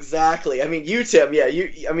 exactly. I mean, Tim. Yeah,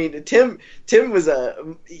 Tim was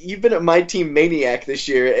you've been a My Team maniac this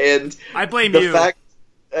year, and I blame you.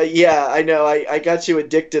 Yeah, I know. I got you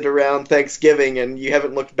addicted around Thanksgiving, and you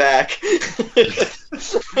haven't looked back.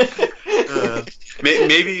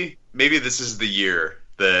 Maybe this is the year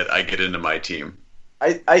that I get into My Team.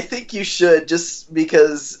 I think you should, just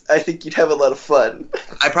because I think you'd have a lot of fun.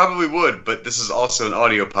 I probably would, but this is also an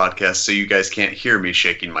audio podcast, so you guys can't hear me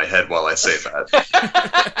shaking my head while I say that.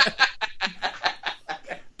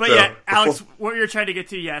 But so, yeah, Alex, what you're trying to get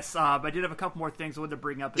to, yes. I did have a couple more things I wanted to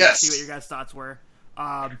bring up and see what your guys' thoughts were.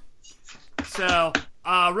 So,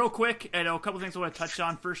 real quick, a couple things I want to touch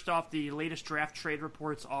on. First off, the latest draft trade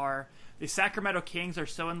reports are the Sacramento Kings are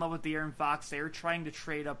so in love with De'Aaron Fox, they are trying to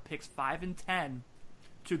trade up picks 5 and 10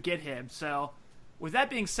 to get him. So, with that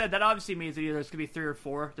being said, that obviously means that either there's going to be 3 or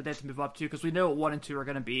 4 that they have to move up to, because we know what 1 and 2 are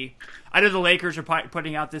going to be. I know the Lakers are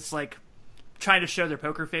putting out this, like, trying to show their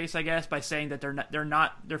poker face, I guess, by saying that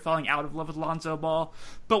they're falling out of love with Lonzo Ball,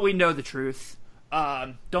 but we know the truth.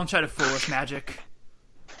 Don't try to fool us, Magic.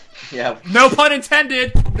 Yeah. No pun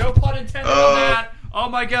intended. No pun intended on that. Oh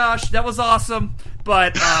my gosh, that was awesome.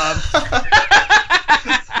 But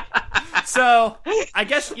so I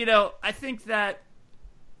guess I think that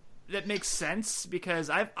makes sense, because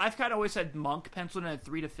I've kind of always had Monk penciled in at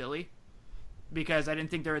 3 to Philly, because I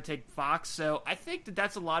didn't think they would take Fox. So I think that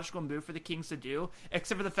that's a logical move for the Kings to do,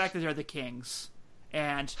 except for the fact that they're the Kings.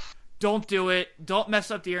 And don't do it. Don't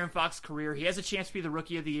mess up De'Aaron Fox's career. He has a chance to be the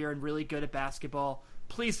Rookie of the Year and really good at basketball.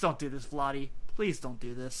 Please don't do this, Vlade. Please don't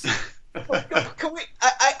do this. Can we?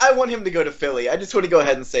 I want him to go to Philly. I just want to go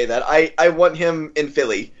ahead and say that. I want him in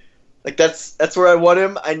Philly. Like, that's where I want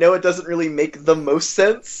him. I know it doesn't really make the most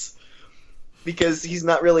sense, because he's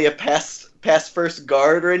not really a pass first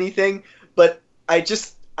guard or anything, but I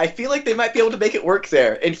feel like they might be able to make it work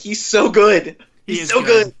there, and he's so good. He's so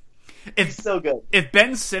good. He's so good. If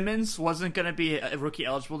Ben Simmons wasn't going to be a rookie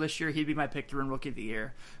eligible this year, he'd be my pick to win Rookie of the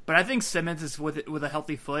Year. But I think Simmons is with a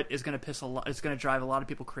healthy foot is going to drive a lot of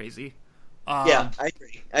people crazy. Yeah, I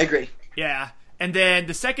agree. Yeah. And then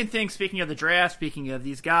the second thing, speaking of the draft, speaking of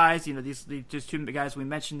these guys, these 2 guys we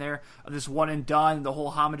mentioned there, of this one and done, the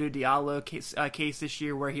whole Hamidou Diallo case this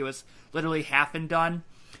year where he was literally half and done.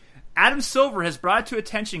 Adam Silver has brought it to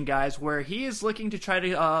attention, guys, where he is looking to try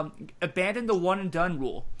to abandon the one and done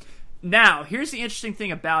rule. Now, here's the interesting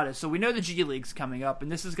thing about it. So we know the G League's coming up,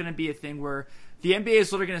 and this is going to be a thing where the NBA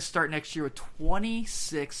is literally going to start next year with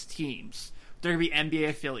 26 teams. They're going to be NBA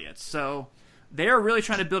affiliates. So they are really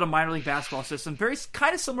trying to build a minor league basketball system, very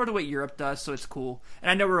kind of similar to what Europe does, so it's cool. And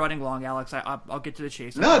I know we're running long, Alex. I'll get to the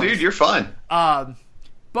chase. No, dude, you're fine.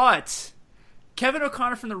 But Kevin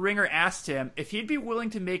O'Connor from The Ringer asked him if he'd be willing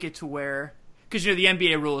to make it to where, because the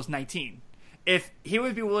NBA rule is 19, if he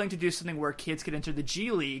would be willing to do something where kids could enter the G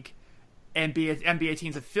League and be an NBA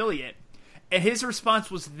team's affiliate. And his response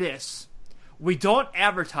was this: we don't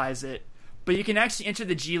advertise it, but you can actually enter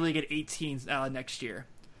the G League at 18 next year.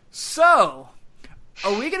 So,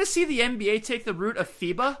 are we going to see the NBA take the route of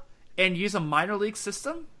FIBA and use a minor league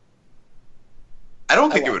system? I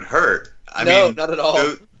don't think it would hurt. I mean, not at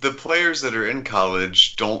all. The players that are in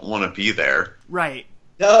college don't want to be there. Right.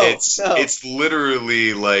 No, it's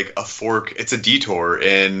literally like a fork. It's a detour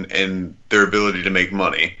in their ability to make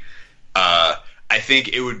money. I think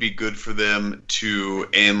it would be good for them to,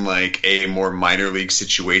 in like a more minor league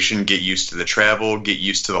situation, get used to the travel, get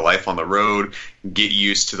used to the life on the road, get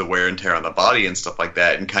used to the wear and tear on the body and stuff like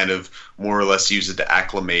that, and kind of more or less use it to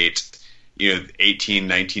acclimate 18,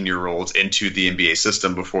 19-year-olds into the NBA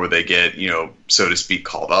system before they get, so to speak,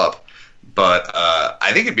 called up. But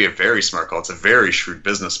I think it'd be a very smart call. It's a very shrewd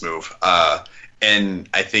business move. and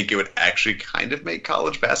I think it would actually kind of make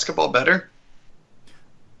college basketball better.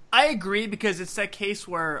 I agree, because it's that case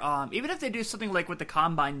where even if they do something like with the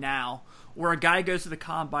Combine now, where a guy goes to the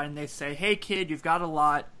Combine and they say, hey kid, you've got a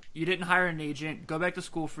lot, you didn't hire an agent, go back to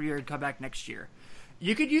school for a year and come back next year.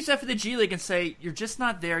 You could use that for the G League and say, you're just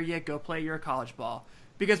not there yet, go play your college ball.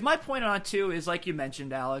 Because my point on it, too, is like you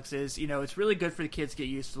mentioned, Alex, is, it's really good for the kids to get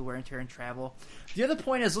used to the wear and tear and travel. The other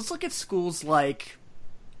point is, let's look at schools like,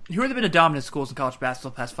 who have been the dominant schools in college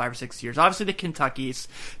basketball the past 5 or 6 years? Obviously the Kentuckys.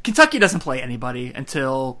 Kentucky doesn't play anybody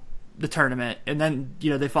until the tournament, and then,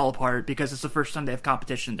 they fall apart because it's the first time they have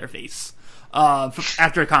competition in their face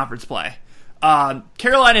after a conference play.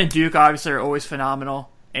 Carolina and Duke, obviously, are always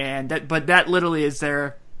phenomenal, but that literally is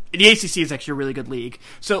their... The ACC is actually a really good league.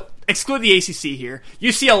 So, exclude the ACC here.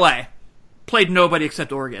 UCLA played nobody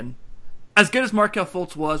except Oregon. As good as Markelle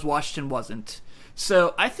Fultz was, Washington wasn't.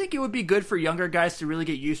 So, I think it would be good for younger guys to really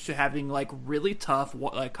get used to having, really tough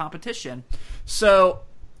competition. So,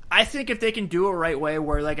 I think if they can do it right way,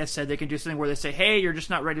 where, like I said, they can do something where they say, hey, you're just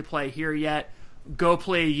not ready to play here yet, go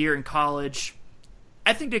play a year in college,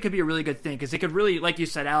 I think it could be a really good thing, because it could really, like you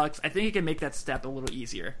said, Alex, I think it can make that step a little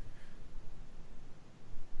easier.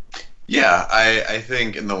 Yeah, I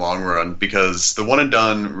think in the long run, because the one and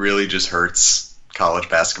done really just hurts college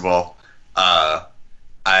basketball. At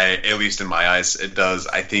least in my eyes, it does.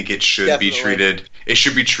 I think it should Definitely. be treated. It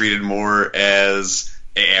should be treated more as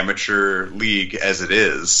an amateur league as it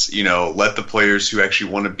is. Let the players who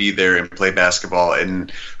actually want to be there and play basketball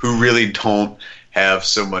and who really don't have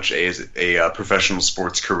so much a professional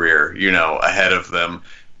sports career, ahead of them,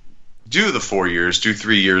 do the 4 years, do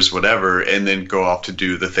 3 years, whatever, and then go off to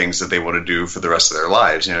do the things that they want to do for the rest of their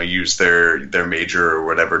lives. Use their major or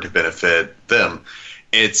whatever to benefit them.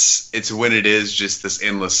 It's when it is just this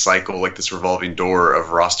endless cycle, like this revolving door of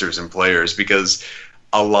rosters and players, because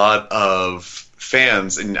a lot of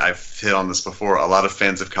fans, and I've hit on this before, a lot of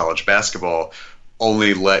fans of college basketball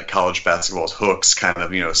only let college basketball's hooks kind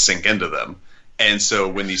of, sink into them. And so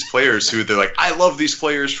when these players who they're like, I love these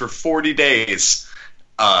players for 40 days,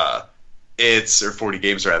 or 40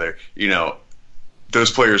 games rather, those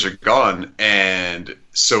players are gone, and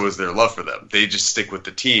so is their love for them. They just stick with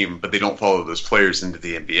the team, but they don't follow those players into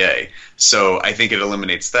the NBA. So I think it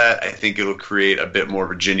eliminates that. I think it'll create a bit more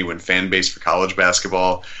of a genuine fan base for college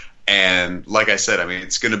basketball. And like I said,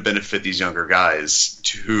 it's going to benefit these younger guys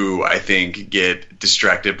who I think get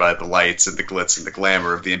distracted by the lights and the glitz and the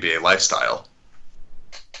glamour of the NBA lifestyle.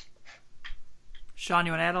 Sean,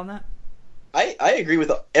 you want to add on that? I agree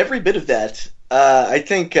with every bit of that. I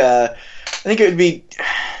think it would be,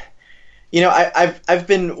 I've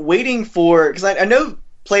been waiting for, because I know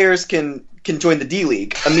players can join the D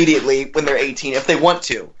League immediately when they're 18 if they want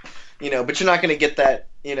to, but you're not going to get that,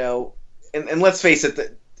 and let's face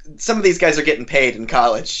it, some of these guys are getting paid in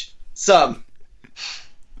college. Some.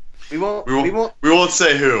 We won't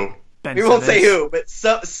say who. We won't say who, but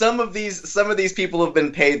some of these people have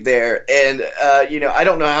been paid there, and I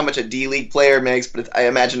don't know how much a D League player makes, but I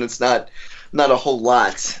imagine it's not a whole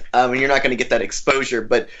lot, and you're not going to get that exposure.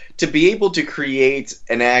 But to be able to create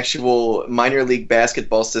an actual minor league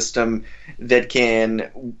basketball system that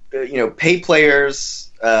can, pay players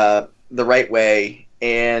the right way,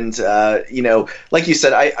 and like you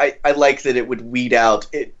said, I like that it would weed out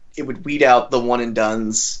the one and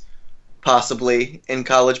dones, possibly, in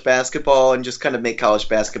college basketball, and just kind of make college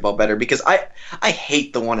basketball better, because I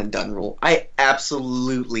hate the one and done rule. I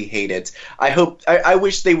absolutely hate it. I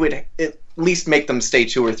wish they would at least make them stay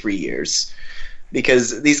 2 or 3 years,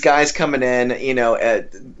 because these guys coming in,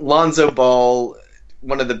 at Lonzo Ball,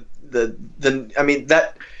 one of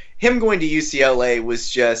that him going to UCLA was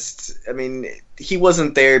just, he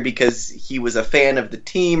wasn't there because he was a fan of the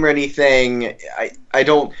team or anything.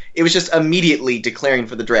 It was just immediately declaring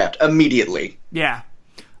for the draft. Immediately. Yeah.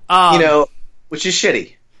 Which is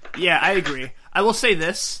shitty. Yeah, I agree. I will say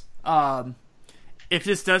this. If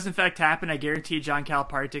this does in fact happen, I guarantee John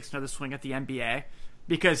Calipari takes another swing at the NBA.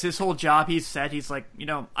 Because his whole job, he's said, he's like,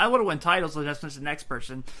 I want to win titles, so that's the next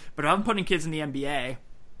person. But if I'm putting kids in the NBA,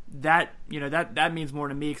 that means more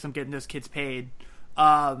to me because I'm getting those kids paid.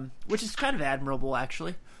 Which is kind of admirable,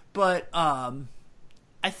 actually. But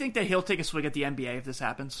I think that he'll take a swing at the NBA if this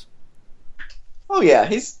happens. Oh yeah,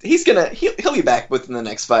 he'll be back within the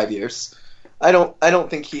next 5 years. I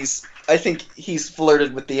think he's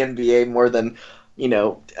flirted with the NBA more than,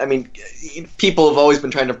 people have always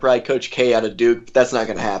been trying to pry Coach K out of Duke. But that's not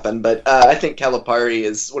going to happen. But I think Calipari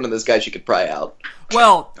is one of those guys you could pry out.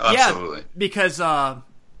 Well, absolutely. Yeah, because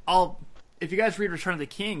if you guys read Return of the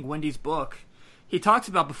King, Wendy's book, he talks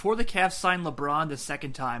about before the Cavs signed LeBron the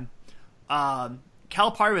second time,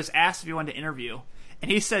 Calipari was asked if he wanted to interview, and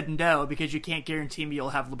he said no because you can't guarantee me you'll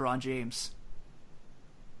have LeBron James.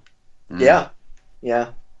 Yeah.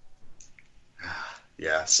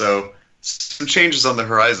 So some changes on the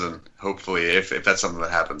horizon, hopefully, if that's something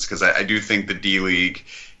that happens, because I do think the D-League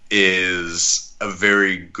is a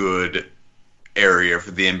very good area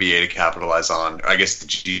for the NBA to capitalize on. I guess the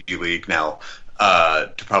G League now,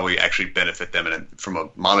 to probably actually benefit them from a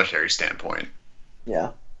monetary standpoint.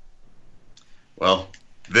 Yeah. Well,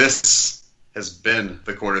 this has been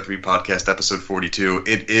the Corner 3 Podcast, episode 42.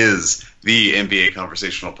 It is the NBA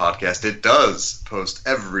Conversational Podcast. It does post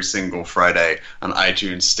every single Friday on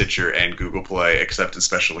iTunes, Stitcher, and Google Play, except in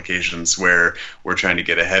special occasions where we're trying to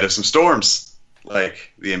get ahead of some storms,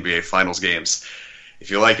 like the NBA Finals games. If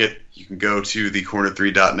you like it, you can go to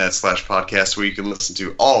thecorner3.net/podcast where you can listen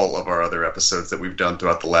to all of our other episodes that we've done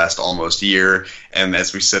throughout the last almost year. And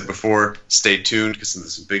as we said before, stay tuned because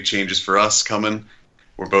there's some big changes for us coming.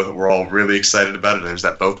 We're all really excited about it. There's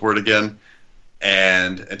that both word again.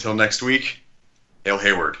 And until next week, Hail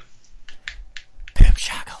Hayward.